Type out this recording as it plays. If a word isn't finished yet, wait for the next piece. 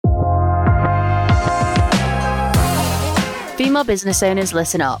Female business owners,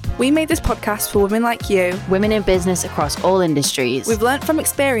 listen up. We made this podcast for women like you. Women in business across all industries. We've learnt from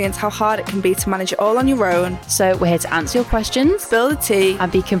experience how hard it can be to manage it all on your own. So we're here to answer your questions, spill the tea,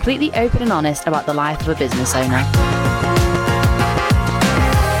 and be completely open and honest about the life of a business owner.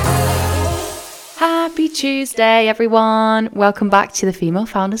 Happy Tuesday, everyone. Welcome back to the Female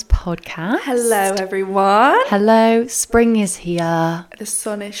Founders Podcast. Hello, everyone. Hello. Spring is here. The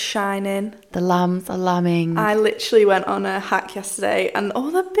sun is shining. The lambs are lambing. I literally went on a hack yesterday and all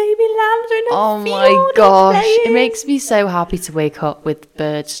the baby lambs are in a Oh field my gosh. It makes me so happy to wake up with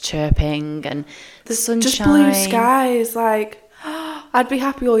birds chirping and the sunshine. Just blue skies. Like, I'd be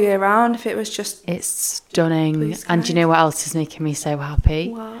happy all year round if it was just... It's stunning. And do you know what else is making me so happy?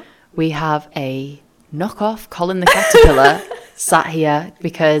 What? We have a knockoff Colin the Caterpillar sat here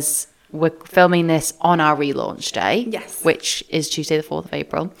because we're filming this on our relaunch day. Yes. Which is Tuesday the 4th of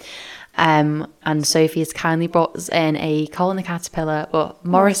April. And Sophie has kindly brought us in a Colin the Caterpillar, but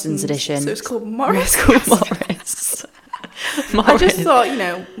Morrison's edition. So it's called Morris. It's called Morris. I just thought,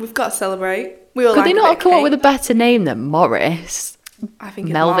 we've got to celebrate. We all Could like they a not bit have of come up cake. with a better name than Morris? I think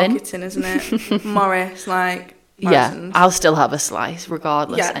it's Melvin. marketing, isn't it? Morris, like... Yeah, Morrison's. I'll still have a slice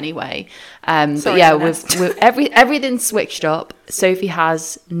regardless anyway. But Sorry, yeah, Ernest. everything's switched up. Sophie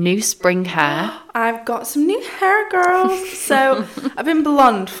has new spring hair. I've got some new hair, girls. So I've been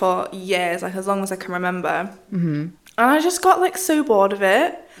blonde for years, like as long as I can remember. Mm-hmm. And I just got like so bored of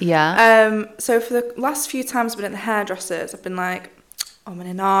it. Yeah. So for the last few times I've been at the hairdressers, I've been like, I'm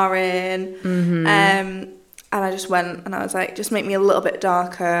an RN. Mm-hmm. And I just went and I was like, just make me a little bit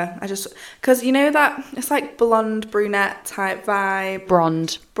darker. Because you know that it's like blonde, brunette type vibe.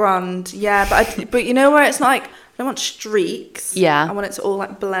 Blonde, yeah. But you know where it's not like, I don't want streaks. Yeah. I want it to all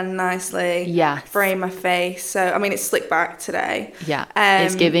like blend nicely. Yeah. Frame my face. So, I mean, it's slicked back today. Yeah.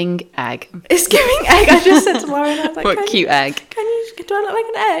 It's giving egg. It's giving egg. I just said to Lauren, I was like, what cute egg. Do I look like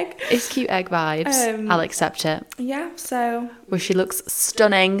an egg? It's cute egg vibes. I'll accept it. Yeah, so. Well, she looks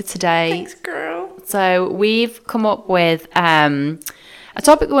stunning today. Thanks, girl. So we've come up with a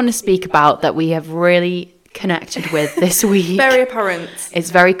topic we want to speak about that we have really connected with this week. Very apparent.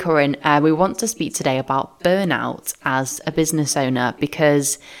 It's very current. We want to speak today about burnout as a business owner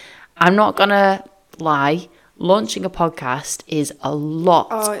because I'm not going to lie, launching a podcast is a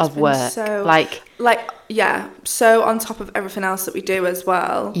lot of work. So, yeah, so on top of everything else that we do as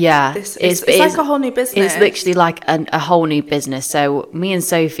well. Yeah. It's like a whole new business. It's literally like a whole new business. So me and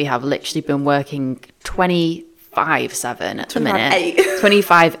Sophie have literally been working 25/7 at the minute.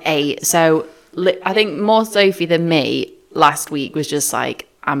 25/8. So I think more Sophie than me last week was just like,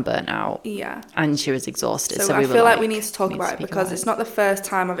 I'm burnt out. Yeah. And she was exhausted. So we I were feel like we need to talk about it because it's not the first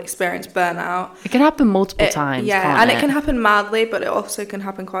time I've experienced burnout. It can happen multiple times. Yeah, and it can happen mildly, but it also can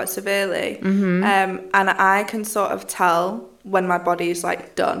happen quite severely. Mm-hmm. And I can sort of tell when my body's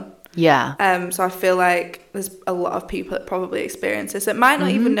like done. Yeah. So I feel like there's a lot of people that probably experience this that might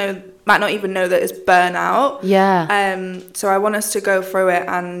not even know that it's burnout. Yeah. So I want us to go through it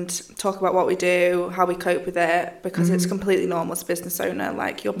and talk about what we do, how we cope with it, because it's completely normal as a business owner.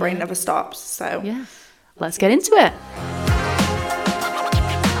 Like your brain never stops. So yeah, let's get into it.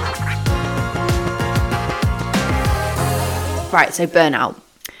 Right. So burnout.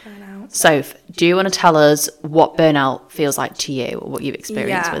 Soph, do you want to tell us what burnout feels like to you or what you've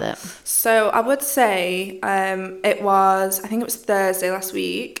experienced with it? So I would say I think it was Thursday last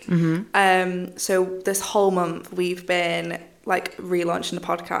week. Mm-hmm. So this whole month we've been like relaunching the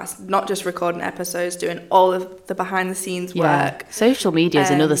podcast, not just recording episodes, doing all of the behind the scenes work. Social media is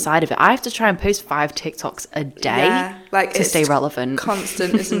another side of it. I have to try and post 5 TikToks a day to stay relevant.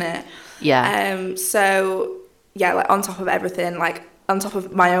 Constant, isn't it? Yeah. So yeah, like on top of everything, like on top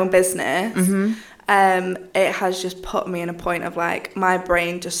of my own business, it has just put me in a point of like my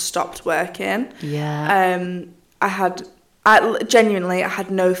brain just stopped working. Yeah. I had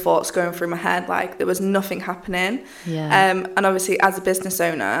no thoughts going through my head. Like there was nothing happening. Yeah. And obviously as a business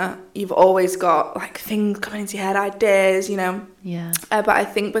owner, you've always got like things coming into your head, ideas, Yeah. But I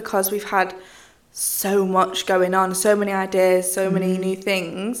think because we've had so much going on, so many ideas, so many new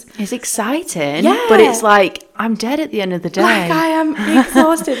things. It's exciting, yeah. But it's like I'm dead at the end of the day. Like I am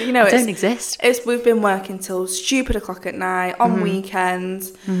exhausted, I don't exist. We've been working till stupid o'clock at night, on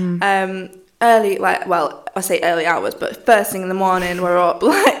weekends, early, like, well, I say early hours, but first thing in the morning we're up,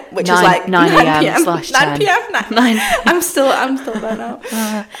 like, which is like 9 a.m. / 9 p.m. 9. I'm still burnt out.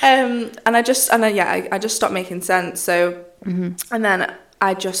 And I just stopped making sense. So, and then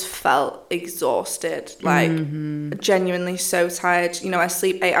I just felt exhausted, like genuinely so tired. I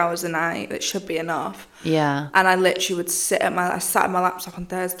sleep 8 hours a night. That should be enough. Yeah. And I literally would sat at my laptop on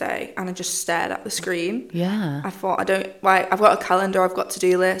Thursday and I just stared at the screen. Yeah. I thought, I've got a calendar, I've got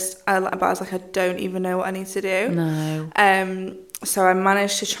to-do list, but I was like, I don't even know what I need to do. No. So I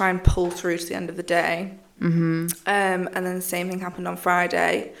managed to try and pull through to the end of the day. And then the same thing happened on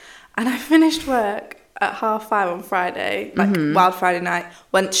Friday. And I finished work at 5:30 on Friday, like Wild Friday night,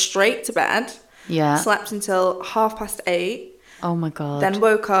 went straight to bed. Yeah. Slept until 8:30. Oh my God. Then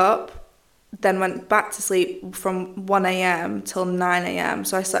woke up, then went back to sleep from 1 a.m. till 9 a.m.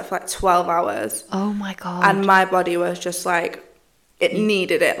 So I slept for like 12 hours. Oh my God. And my body was just like, it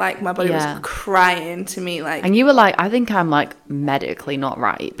needed it. Like my body was crying to me. Like, and you were like, I think I'm like medically not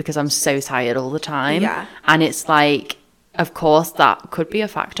right because I'm so tired all the time. Yeah. And it's like, of course, that could be a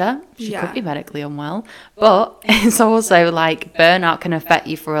factor. She could be medically unwell. But it's also like burnout can affect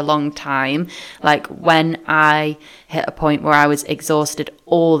you for a long time. Like when I hit a point where I was exhausted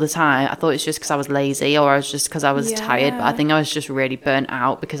all the time, I thought it was just because I was lazy or I was just because I was tired. But I think I was just really burnt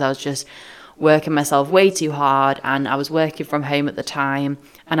out because I was just working myself way too hard. And I was working from home at the time.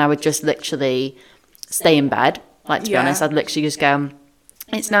 And I would just literally stay in bed. Like, to be honest, I'd literally just go,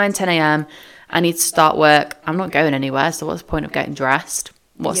 it's 9, 10 a.m. I need to start work. I'm not going anywhere. So what's the point of getting dressed?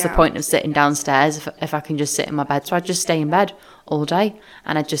 What's the point of sitting downstairs if I can just sit in my bed? So I'd just stay in bed all day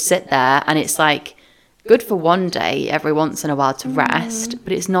and I'd just sit there. And it's like good for one day every once in a while to rest,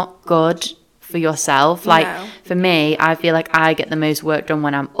 but it's not good for yourself. Like for me, I feel like I get the most work done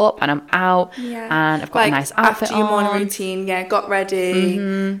when I'm up and I'm out and I've got a nice outfit after your morning routine, got ready.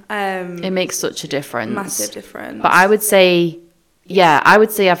 It makes such a difference. Massive difference. But I would say,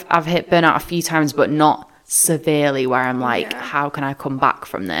 I've hit burnout a few times, but not severely where I'm like, how can I come back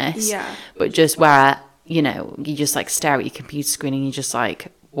from this? Yeah. But just where, you just like stare at your computer screen and you're just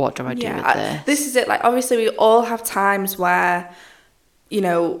like, what do I do with this? This is it. Like, obviously we all have times where,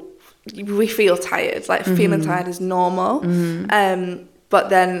 we feel tired. Like feeling tired is normal. But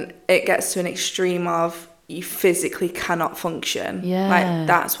then it gets to an extreme of you physically cannot function. Yeah. Like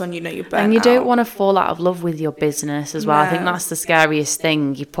that's when you're burnt out. And you don't want to fall out of love with your business as well. I think that's the scariest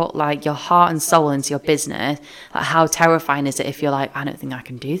thing. You put like your heart and soul into your business. Like how terrifying is it if you're like, I don't think I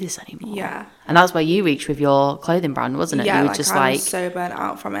can do this anymore. Yeah. And that's where you reached with your clothing brand, wasn't it? Yeah, you were just I was so burnt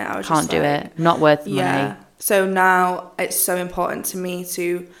out from it. I was can't just do it. Not worth the money. So now it's so important to me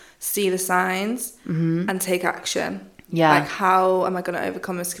to see the signs and take action. Yeah. Like, how am I going to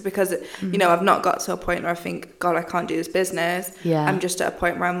overcome this? Because, I've not got to a point where I think, God, I can't do this business. Yeah. I'm just at a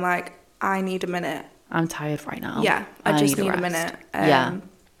point where I'm like, I need a minute. I'm tired right now. Yeah. I just need a minute. So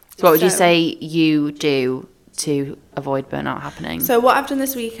what would you say you do to avoid burnout happening? So what I've done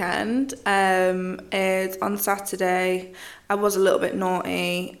this weekend is on Saturday, I was a little bit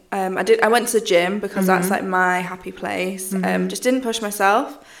naughty. I went to the gym because that's like my happy place. Just didn't push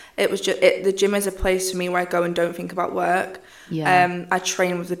myself. It was just the gym is a place for me where I go and don't think about work. Yeah. I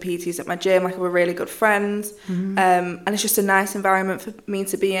train with the PTs at my gym, like we're really good friends. And it's just a nice environment for me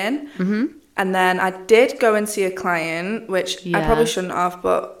to be in. And then I did go and see a client, which I probably shouldn't have,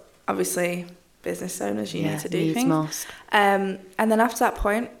 but obviously business owners, you need to do things. Must. And then after that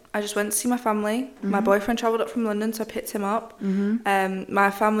point, I just went to see my family. My boyfriend travelled up from London, so I picked him up.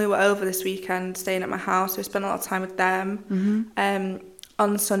 My family were over this weekend, staying at my house, so I spent a lot of time with them.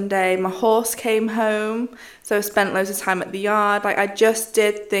 On Sunday, my horse came home, so I spent loads of time at the yard. Like, I just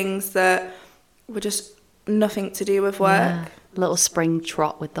did things that were just nothing to do with work. Yeah. A little spring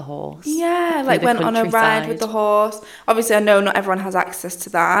trot with the horse. Yeah, like went on a ride with the horse. Obviously, I know not everyone has access to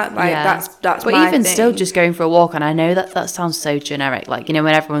that. Like, that's but my even thing. Still, just going for a walk, and I know that sounds so generic. Like, when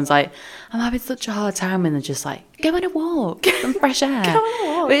everyone's like, I'm having such a hard time, and they're just like, go on a walk, get some fresh air. Go on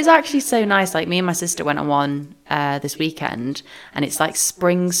a walk. But it's actually so nice. Like, me and my sister went on one this weekend, and it's like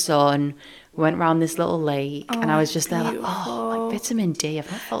spring sun. We went around this little lake, and I was just there like, like vitamin D.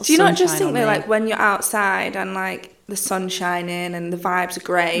 I've not felt. Do you not just think that, like, when you're outside and like the sun's shining and the vibes are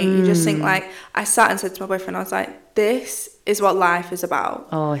great, you just think, like, I sat and said to my boyfriend, I was like, this is what life is about.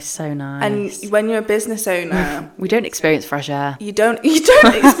 Oh, it's so nice. And when you're a business owner, we don't experience fresh air. You don't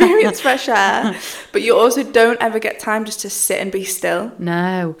experience fresh air, but you also don't ever get time just to sit and be still.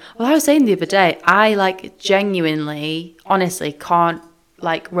 No. Well, I was saying the other day, I like genuinely, honestly can't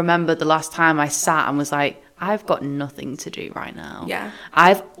like remember the last time I sat and was like, I've got nothing to do right now. Yeah.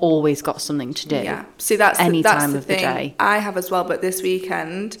 I've always got something to do. Yeah. See, that's any time of the day. I have as well, but this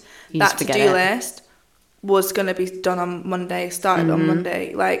weekend, that to-do list was going to be done on Monday, started on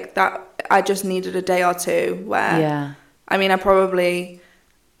Monday. Like, that, I just needed a day or two where, I mean, I probably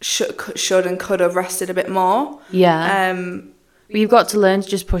should and could have rested a bit more. Yeah. But you've got to learn to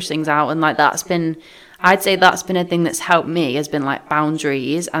just push things out, and like that's been, I'd say that's been a thing that's helped me, has been like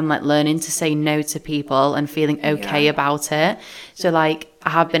boundaries and like learning to say no to people and feeling okay about it. So like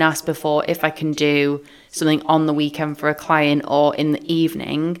I have been asked before if I can do something on the weekend for a client or in the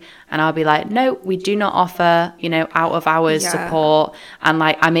evening, and I'll be like, no, we do not offer, you know, out of hours support, and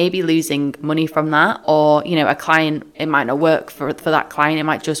like I may be losing money from that, or, you know, a client, it might not work for that client, it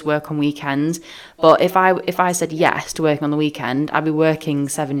might just work on weekends. But if I said yes to working on the weekend, I'd be working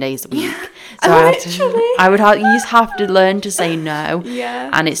 7 days a week. So you just have to learn to say no.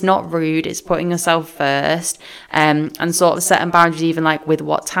 And it's not rude, it's putting yourself first, and sort of setting boundaries, even like with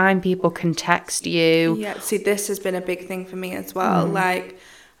what time people can text you. Yeah, see, this has been a big thing for me as well. Like,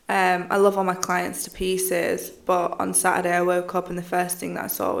 I love all my clients to pieces, but on Saturday I woke up and the first thing that I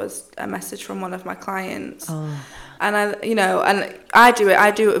saw was a message from one of my clients. And I do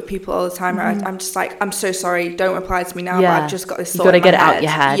it with people all the time. I'm just like, I'm so sorry, don't reply to me now, but I've just got this thought in my head. You got to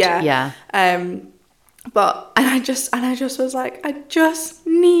get it out your head. I just was like, I just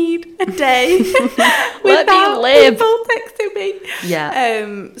need a day without people texting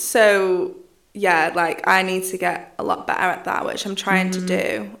me. So yeah, like I need to get a lot better at that, which I'm trying to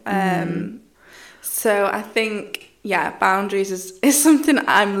do. So I think, boundaries is something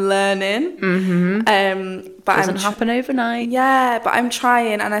I'm learning. But doesn't happen overnight. Yeah, but I'm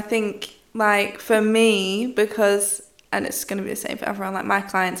trying, and I think like for me, because, and it's going to be the same for everyone, like my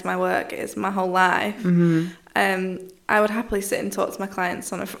clients, my work is my whole life. I would happily sit and talk to my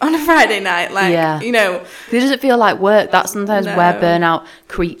clients on a Friday night, like, you know. It doesn't feel like work. That's sometimes where burnout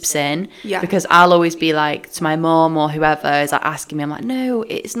creeps in. Because I'll always be like, to my mom or whoever is like asking me, I'm like, no,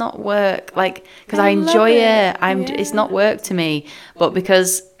 it's not work. Like, because I enjoy it. It's not work to me. But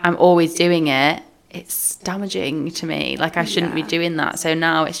because I'm always doing it, it's damaging to me. Like, I shouldn't be doing that. So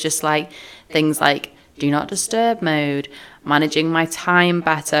now it's just like things like do not disturb mode, managing my time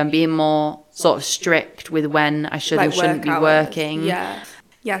better, and being more sort of strict with when I should and shouldn't be working.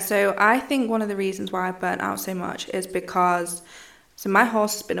 So I think one of the reasons why I burnt out so much is because, so my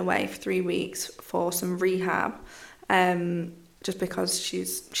horse has been away for 3 weeks for some rehab, just because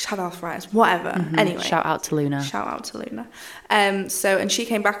she's had arthritis, whatever. Anyway, shout out to Luna. And she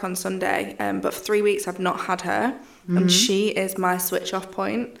came back on Sunday, but for 3 weeks I've not had her. And she is my switch off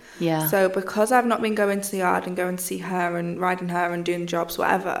point. So because I've not been going to the yard and going to see her and riding her and doing jobs,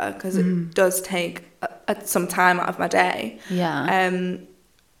 whatever, because it does take some time out of my day.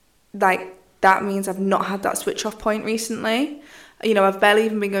 Like that means I've not had that switch off point recently. You know, I've barely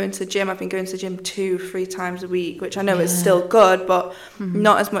even been going to the gym. I've been going to the gym 2-3 times a week, which I know is still good, but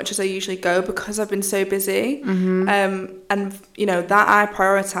not as much as I usually go because I've been so busy. And, you know, that I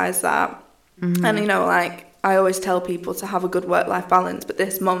prioritise that. And, you know, like, I always tell people to have a good work-life balance, but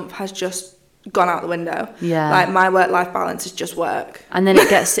this month has just gone out the window. Like, my work-life balance is just work. And then it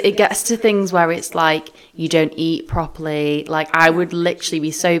gets to things where it's like you don't eat properly. Like, I would literally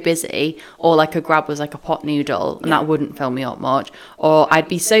be so busy, all I could grab was like a pot noodle, and that wouldn't fill me up much. Or I'd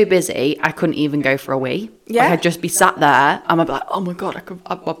be so busy I couldn't even go for a wee. Like, I'd just be sat there and I'd be like, oh my god,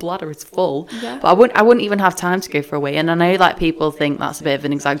 my bladder is full. But I wouldn't even have time to go for a wee. And I know like people think that's a bit of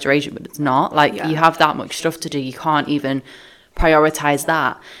an exaggeration, but it's not. Like, you have that much stuff to do, you can't even prioritize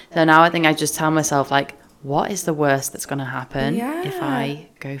that. So now I think I just tell myself, like, what is the worst that's going to happen if I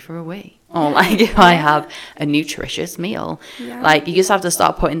go for a wee, or like if I have a nutritious meal? Like, you just have to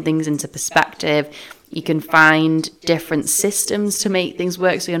start putting things into perspective. You can find different systems to make things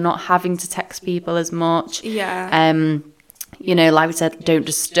work, so you're not having to text people as much. You know, like we said, don't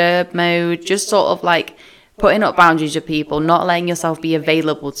disturb mode, just sort of like putting up boundaries with people, not letting yourself be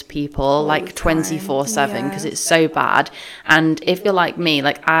available to people all like 24/7, because it's so bad. And if you're like me,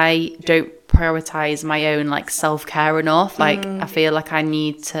 like I don't prioritize my own like self-care enough. Like I feel like I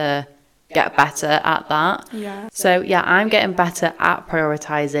need to get better at that. So I'm getting better at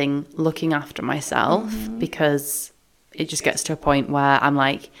prioritizing looking after myself, because it just gets to a point where I'm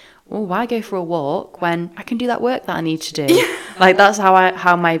like, well, why go for a walk when I can do that work that I need to do? Like, that's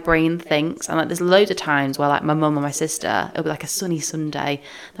how my brain thinks. And like, there's loads of times where like my mum or my sister, it'll be like a sunny Sunday,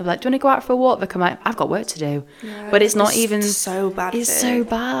 they'll be like, do you want to go out for a walk? Vic? I'm like, I've got work to do. But it's not even so bad. It's so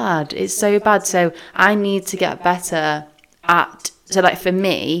bad. So I need to get better at, so like for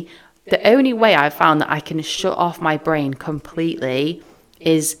me, the only way I've found that I can shut off my brain completely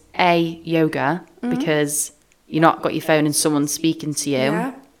is yoga, because you're not got your phone and someone's speaking to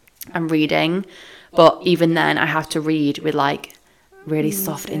you. I'm reading, but even then I have to read with like really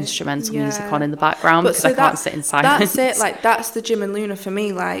soft instrumental music on in the background because I can't sit in silence. That's it. Like, that's the gym and Luna for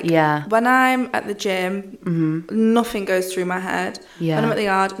me. Like, when I'm at the gym, nothing goes through my head. When I'm at the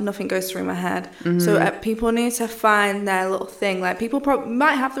yard, nothing goes through my head. So people need to find their little thing. Like, people probably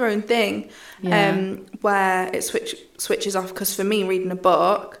might have their own thing where it switches off. Because for me, reading a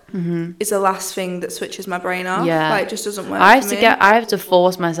book is the last thing that switches my brain off. Like, it just doesn't work. I have to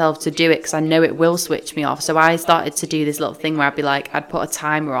force myself to do it because I know it will switch me off. So I started to do this little thing where I'd be like, I'd put a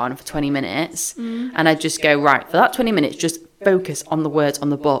timer on for 20 minutes and I'd just go, right, for that 20 minutes, just focus on the words on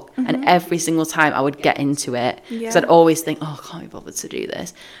the book. And every single time I would get into it because I'd always think, oh, I can't be bothered to do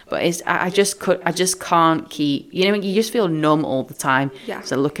this. But I just can't keep, you know, you just feel numb all the time.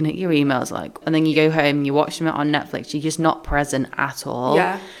 So looking at your emails, like, and then you go home and you watch them on Netflix, you're just not present at all.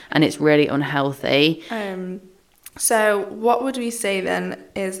 And it's really unhealthy. So what would we say then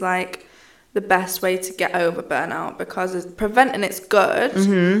is like the best way to get over burnout? Because preventing it's good,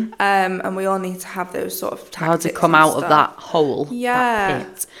 and we all need to have those sort of tactics. How to come out of that hole, that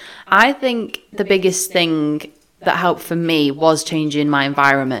pit. I think the biggest thing that helped for me was changing my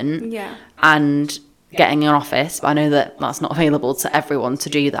environment and getting an office. But I know that that's not available to everyone to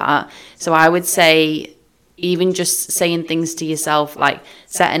do that. So I would say even just saying things to yourself, like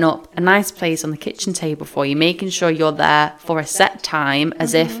setting up a nice place on the kitchen table for you, making sure you're there for a set time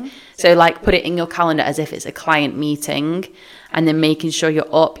as if, so like put it in your calendar as if it's a client meeting, and then making sure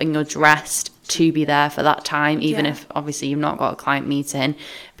you're up and you're dressed to be there for that time, even if obviously you've not got a client meeting,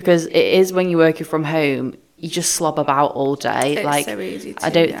 because it is when you're working from home, you just slob about all day. It's like, so easy to, I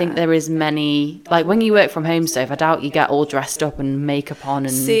don't think there is many, like when you work from home, Steph, I doubt you get all dressed up and makeup on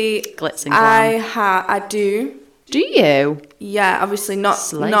and glitz and glam. I do. Do you? Yeah, obviously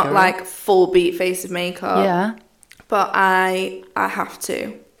not like full beat face of makeup. Yeah. But I have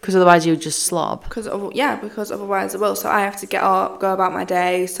to. Because otherwise you'll just slob. Because otherwise I will. So I have to get up, go about my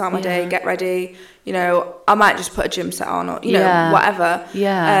day, start my day, get ready. You know, I might just put a gym set on or, you know, whatever.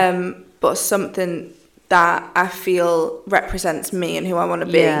 Yeah. But something that I feel represents me and who I want to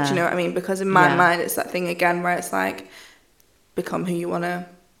be. Do you know what I mean? Because in my mind, it's that thing again where it's like, become who you want to,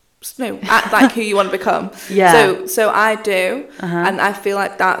 act like who you want to become. So I do. And I feel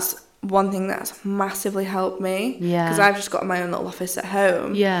like that's one thing that's massively helped me. Because I've just got my own little office at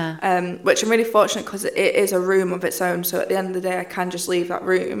home. Which I'm really fortunate because it is a room of its own. So at the end of the day, I can just leave that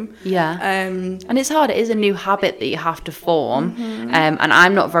room. And it's hard. It is a new habit that you have to form. And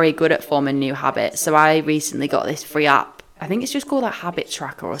I'm not very good at forming new habits. So I recently got this free app. I think it's just called like Habit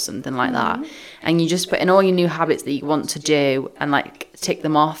Tracker or something like that. And you just put in all your new habits that you want to do and like tick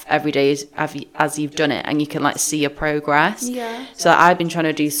them off every day as you've done it, and you can like see your progress. So I've been trying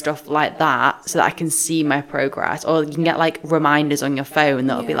to do stuff like that so that I can see my progress, or you can get like reminders on your phone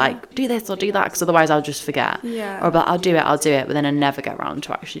that'll be like, do this or do that, because otherwise I'll just forget. Or but I'll do it, but then I never get around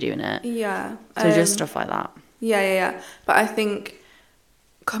to actually doing it. So just stuff like that. But I think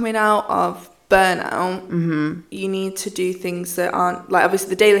coming out of burnout, you need to do things that aren't like, obviously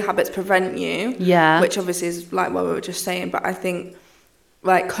the daily habits prevent you, which obviously is like what we were just saying, but I think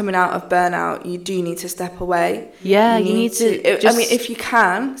like coming out of burnout, you do need to step away. You need to I mean, if you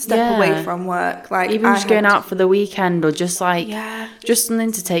can step away from work, like even just going out for the weekend, or just like just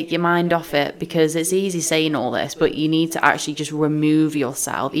something to take your mind off it, because it's easy saying all this, but you need to actually just remove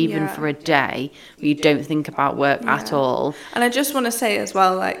yourself even for a day where you don't think about work at all. And I just want to say as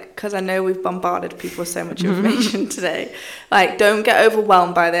well, like, because I know we've bombarded people with so much information today, like, don't get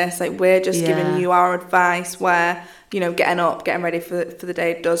overwhelmed by this. Like, we're just giving you our advice where, you know, getting ready for the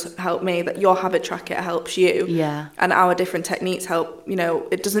day does help me, that your habit tracker helps you. And our different techniques help. You know,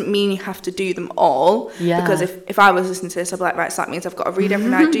 it doesn't mean you have to do them all. Because if I was listening to this, I'd be like, right, so that means I've got to read every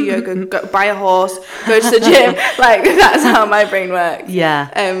night, do yoga, go buy a horse, go to the gym. Like, that's how my brain works.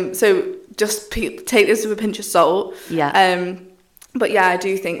 So just take this with a pinch of salt. But I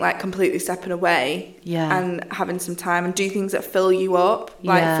do think like completely stepping away and having some time and do things that fill you up,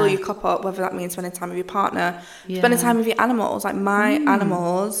 like fill your cup up, whether that means spending time with your partner, spending time with your animals. Like my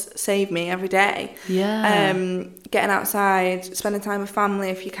animals save me every day. Getting outside, spending time with family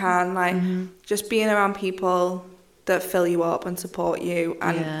if you can, like just being around people that fill you up and support you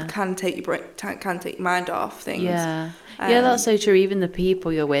and can take your mind off things. That's so true. Even the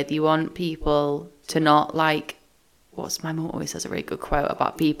people you're with, you want people to not like, what's my mum always says a really good quote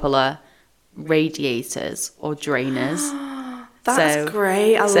about people are radiators or drainers. That's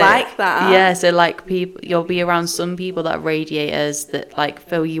great. I like that. So like people, you'll be around some people that are radiators that like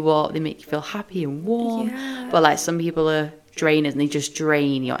fill you up, they make you feel happy and warm. But like some people are drainers and they just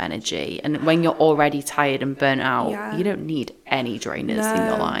drain your energy. And when you're already tired and burnt out, you don't need any drainers in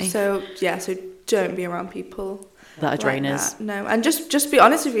your life. So don't be around people that are drainers. No, and just be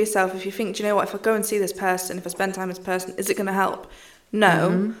honest with yourself. If you think, do you know what, if I go and see this person, if I spend time with this person, is it going to help?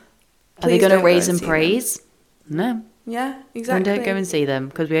 No. Are they going to raise and praise? No. Yeah, exactly. Then don't go and see them,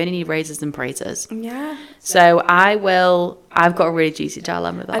 because we only need raisers and praisers. Yeah. So I've got a really juicy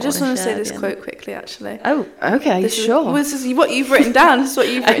dilemma that I just want to say this quote quickly, actually. Oh, okay, sure. This is what you've written down. This is what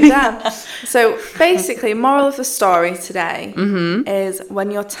you've written down. So basically, moral of the story today is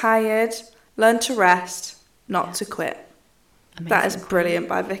when you're tired, learn to rest, not to quit. Amazing. That is brilliant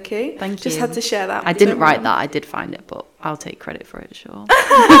by Vicky. Thank you. Just had to share that. I didn't write that. I did find it, but I'll take credit for it, sure.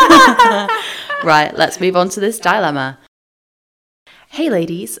 Right, let's move on to this dilemma. Hey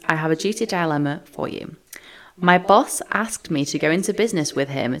ladies, I have a juicy dilemma for you. My boss asked me to go into business with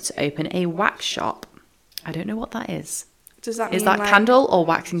him to open a wax shop. I don't know what that is. Does that is mean that candle or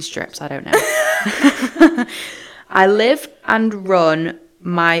waxing strips? I don't know. I live and run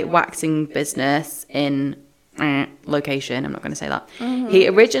my waxing business in location. I'm not going to say that. He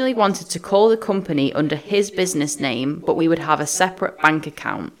originally wanted to call the company under his business name, but we would have a separate bank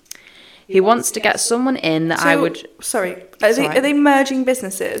account. He wants to get someone in that I would... Sorry. Are they merging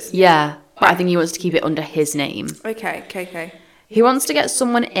businesses? Yeah, but I think he wants to keep it under his name. Okay. He wants to get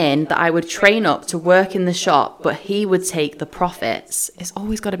someone in that I would train up to work in the shop, but he would take the profits. It's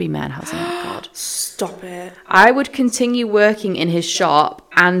always got to be men, hasn't it? God. Stop it. I would continue working in his shop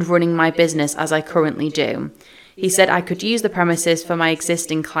and running my business as I currently do. He said I could use the premises for my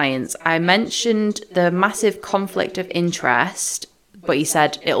existing clients. I mentioned the massive conflict of interest, but he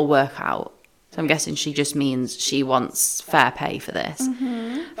said it'll work out. So I'm guessing she just means she wants fair pay for this.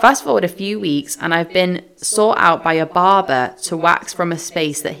 Fast forward a few weeks and I've been sought out by a barber to wax from a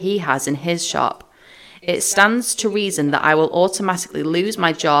space that he has in his shop. It stands to reason that I will automatically lose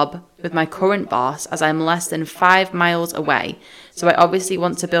my job with my current boss as I'm less than 5 miles away. So I obviously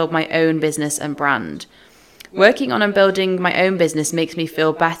want to build my own business and brand. Working on and building my own business makes me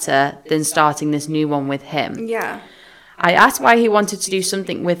feel better than starting this new one with him. Yeah. I asked why he wanted to do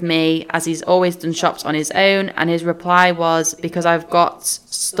something with me, as he's always done shops on his own, and his reply was, because I've got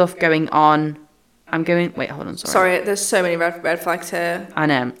stuff going on. Wait, hold on, sorry. There's so many red flags here. I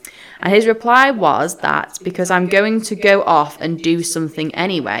know. And his reply was that because I'm going to go off and do something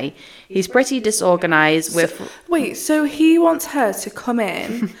anyway. He's pretty disorganised with... So he wants her to come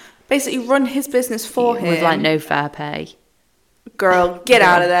in, basically run his business for him. With, no fair pay. Girl, get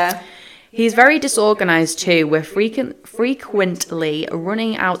out of there. He's very disorganised too. We're frequently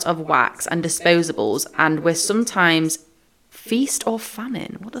running out of wax and disposables, and we're sometimes feast or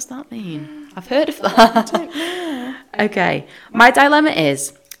famine. What does that mean? I've heard of that. I don't know. Okay. My dilemma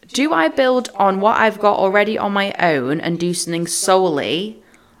is, do I build on what I've got already on my own and do something solely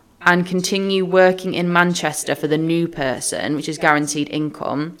and continue working in Manchester for the new person, which is guaranteed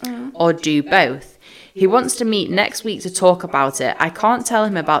income, or do both? He wants to meet next week to talk about it. I can't tell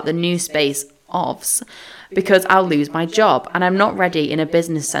him about the new space OVS because I'll lose my job and I'm not ready in a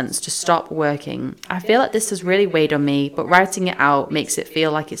business sense to stop working. I feel like this has really weighed on me, but writing it out makes it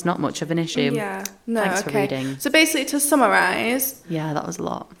feel like it's not much of an issue. Yeah. No, Thanks for reading. So basically to summarise... Yeah, that was a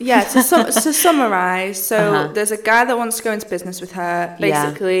lot. Yeah, to summarise, so there's a guy that wants to go into business with her.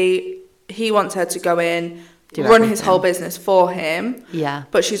 Basically, he wants her to go in... run his whole business for him. Yeah.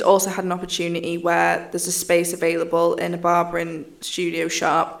 But she's also had an opportunity where there's a space available in a barbering studio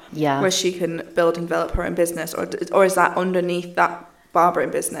shop where she can build and develop her own business, or is that underneath that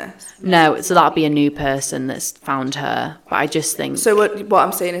barbering business? No, so that'll be a new person that's found her. But I just think... So what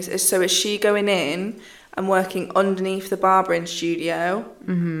I'm saying is she going in and working underneath the barbering studio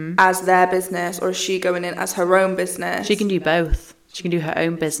as their business, or is she going in as her own business? She can do both. She can do her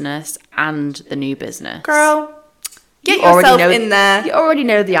own business and the new business. Girl, get yourself in there. You already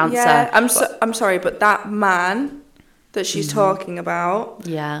know the answer. Yeah, I'm sorry, but that man that she's talking about...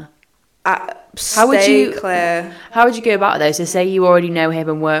 Yeah. Clear. How would you go about it, though? So say you already know him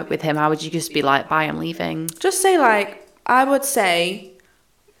and work with him. How would you just be like, bye, I'm leaving? Just say, I would say...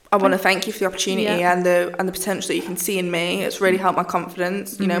 I want to thank you for the opportunity and the potential that you can see in me. It's really helped my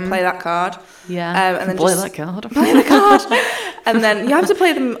confidence. You know, play that card. Yeah. And then play that card. Play the card. And then you have to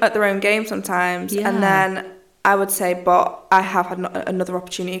play them at their own game sometimes. Yeah. And then I would say, but I have had another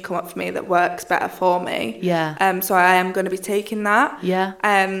opportunity come up for me that works better for me. Yeah. So I am going to be taking that. Yeah.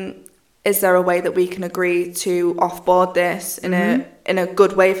 Is there a way that we can agree to offboard this in a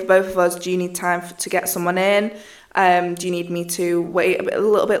good way for both of us? Do you need time to get someone in? Do you need me to wait a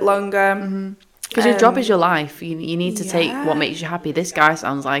little bit longer? Because your job is your life. You need to take what makes you happy. This guy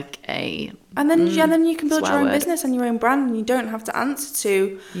sounds like a... And then you can build your own word. business and your own brand, and you don't have to answer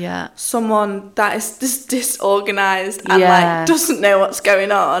to someone that is just disorganized and like doesn't know what's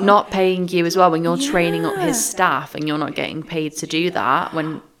going on. Not paying you as well when you're training up his staff and you're not getting paid to do that.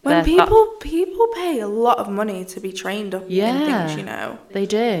 When people pay a lot of money to be trained up in things, you know. They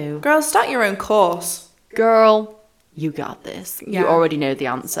do. Girl, start your own course. Girl, you got this. You already know the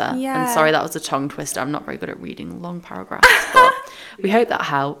answer. Yeah. And sorry, that was a tongue twister. I'm not very good at reading long paragraphs, but we hope that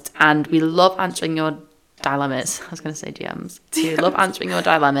helped. And we love answering your dilemmas. I was going to say DMs. We love answering your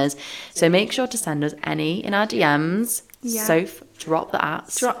dilemmas. So make sure to send us any in our DMs. Yeah. So drop the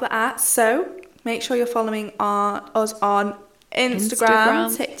 @. So make sure you're following us on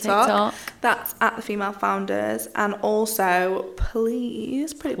Instagram, TikTok. That's at The Female Founders. And also,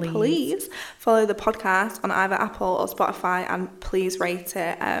 please follow the podcast on either Apple or Spotify, and please rate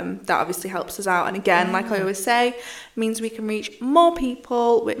it. That obviously helps us out. And again, like I always say, it means we can reach more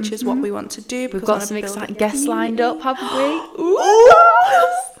people, which is what we want to do. We've got some exciting guests lined up, haven't we? Ooh,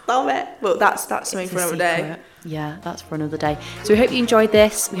 stop it. Well, that's something for another day. Yeah, that's for another day. So we hope you enjoyed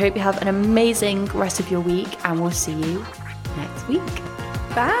this. We hope you have an amazing rest of your week, and we'll see you next week.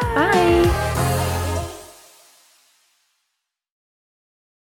 Bye.